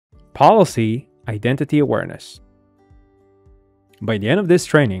Policy Identity Awareness. By the end of this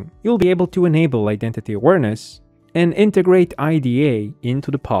training, you'll be able to enable identity awareness and integrate IDA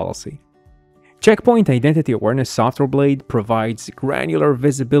into the policy. Checkpoint Identity Awareness Software Blade provides granular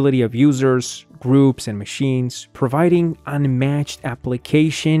visibility of users, groups, and machines, providing unmatched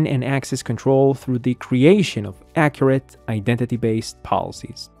application and access control through the creation of accurate identity-based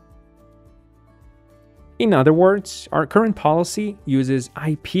policies. In other words, our current policy uses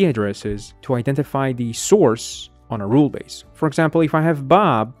IP addresses to identify the source on a rule base. For example, if I have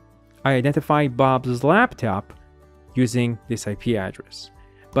Bob, I identify Bob's laptop using this IP address.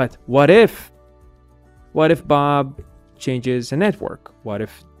 But what if Bob changes a network? What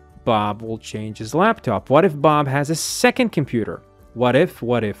if Bob will change his laptop? What if Bob has a second computer? What if?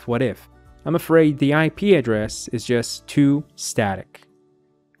 I'm afraid the IP address is just too static.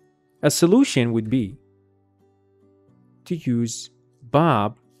 A solution would be to use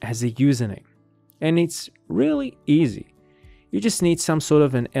Bob as a username. And it's really easy. You just need some sort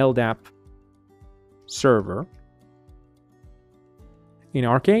of an LDAP server. In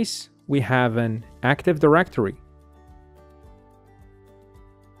our case, we have an Active Directory.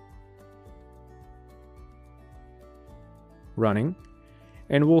 Running,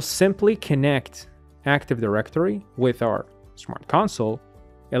 and we'll simply connect Active Directory with our Smart Console,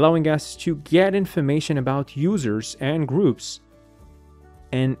 allowing us to get information about users and groups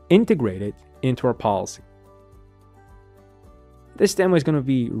and integrate it into our policy. This demo is going to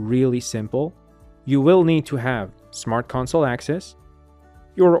be really simple. You will need to have Smart Console access,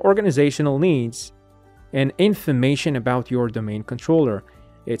 your organizational needs, and information about your domain controller,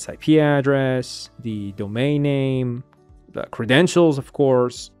 its IP address, the domain name, the credentials, of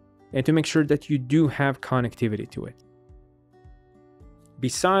course, and to make sure that you do have connectivity to it.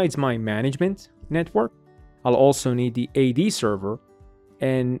 Besides my management network, I'll also need the AD server,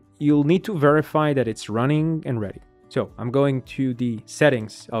 and you'll need to verify that it's running and ready. So I'm going to the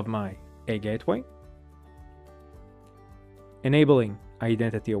settings of my A gateway, enabling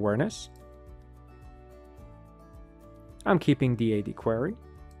identity awareness. I'm keeping the AD query.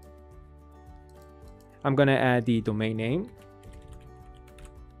 I'm going to add the domain name,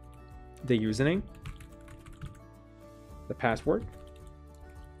 the username, the password,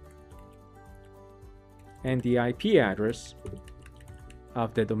 and the IP address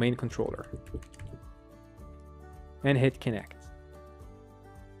of the domain controller, and hit connect.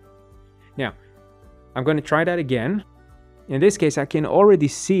 Now, I'm going to try that again. In this case, I can already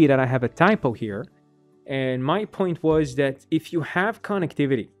see that I have a typo here. And my point was that if you have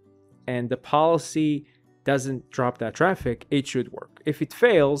connectivity and the policy doesn't drop that traffic, it should work. If it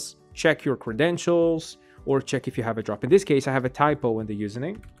fails, check your credentials or check if you have a drop. In this case, I have a typo in the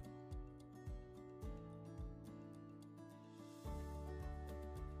username.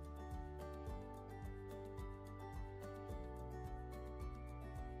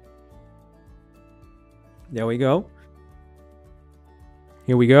 There we go.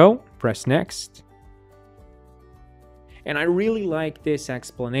 Here we go. Press next. And I really like this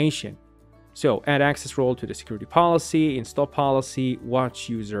explanation. So add access role to the security policy, install policy, watch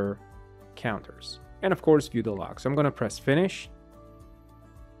user counters, and of course view the logs. So I'm going to press finish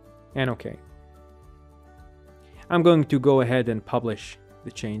and OK. I'm going to go ahead and publish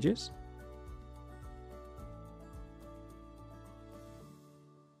the changes.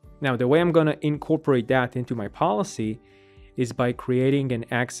 Now, the way I'm going to incorporate that into my policy is by creating an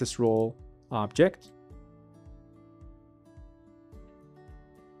access role object.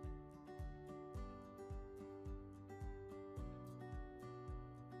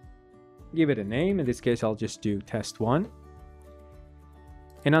 Give it a name. In this case, I'll just do test1.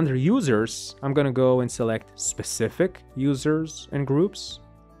 And under users, I'm going to go and select specific users and groups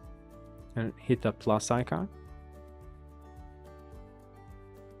and hit the plus icon.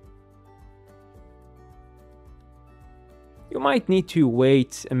 You might need to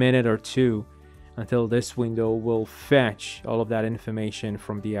wait a minute or two until this window will fetch all of that information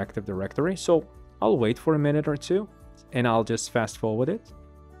from the Active Directory. So I'll wait for a minute or two and I'll just fast forward it.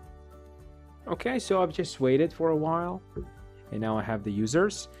 Okay, so I've just waited for a while and now I have the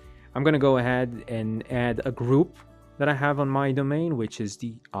users. I'm going to go ahead and add a group that I have on my domain, which is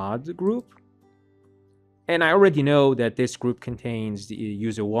the odd group. And I already know that this group contains the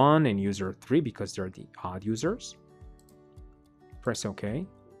user 1 and user 3 because they're the odd users. Press OK.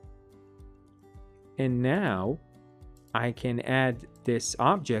 And now I can add this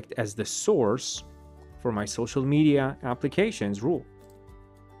object as the source for my social media applications rule.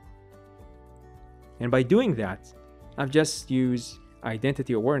 And by doing that, I've just used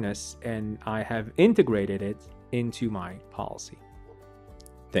identity awareness and I have integrated it into my policy.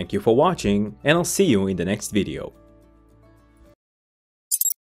 Thank you for watching, and I'll see you in the next video.